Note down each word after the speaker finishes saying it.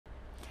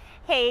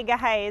Hey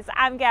guys,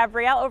 I'm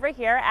Gabrielle over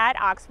here at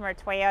Oxmoor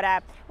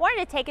Toyota.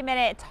 Wanted to take a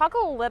minute and talk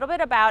a little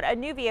bit about a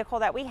new vehicle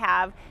that we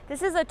have.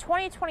 This is a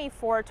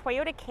 2024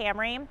 Toyota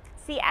Camry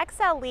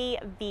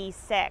XLE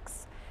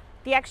V6.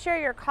 The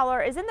exterior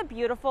color is in the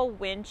beautiful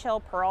wind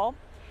chill pearl.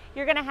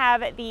 You're going to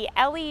have the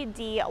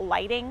LED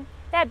lighting,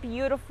 that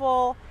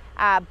beautiful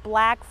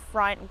black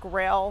front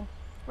grille.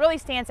 Really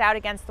stands out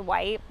against the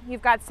white.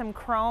 You've got some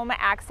chrome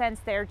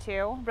accents there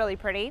too, really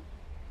pretty.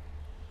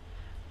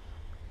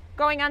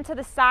 Going onto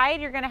the side,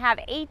 you're going to have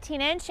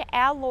 18-inch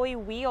alloy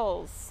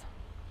wheels.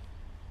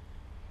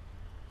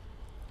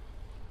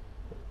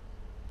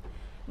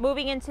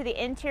 Moving into the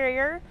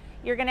interior,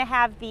 you're going to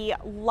have the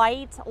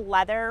light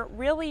leather,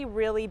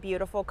 really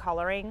beautiful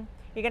coloring.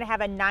 You're going to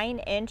have a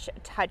 9-inch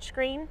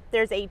touchscreen.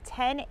 There's a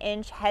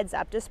 10-inch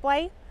heads-up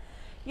display.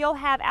 You'll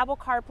have Apple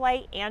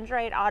CarPlay,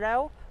 Android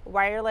Auto,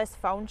 wireless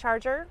phone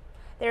charger.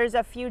 There's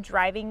a few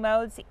driving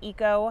modes,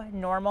 Eco,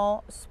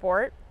 Normal,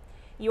 Sport.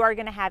 You are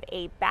going to have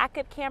a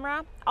backup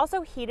camera,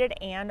 also heated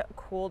and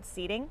cooled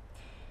seating.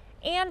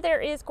 And there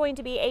is going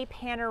to be a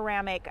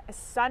panoramic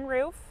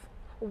sunroof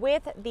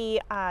with the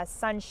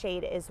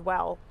sunshade as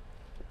well.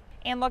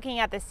 And looking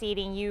at the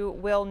seating, you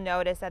will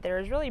notice that there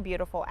is really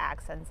beautiful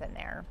accents in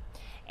there.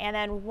 And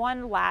then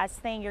one last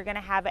thing, you're going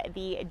to have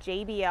the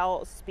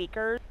JBL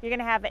speakers. You're going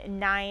to have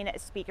 9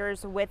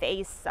 speakers with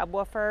a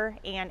subwoofer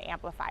and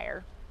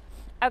amplifier.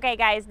 Okay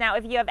guys, now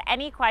if you have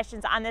any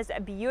questions on this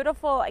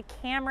beautiful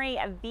Camry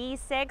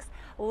V6,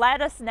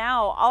 let us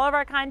know. All of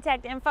our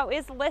contact info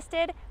is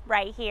listed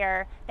right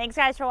here. Thanks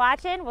guys for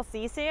watching. We'll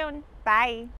see you soon. Bye.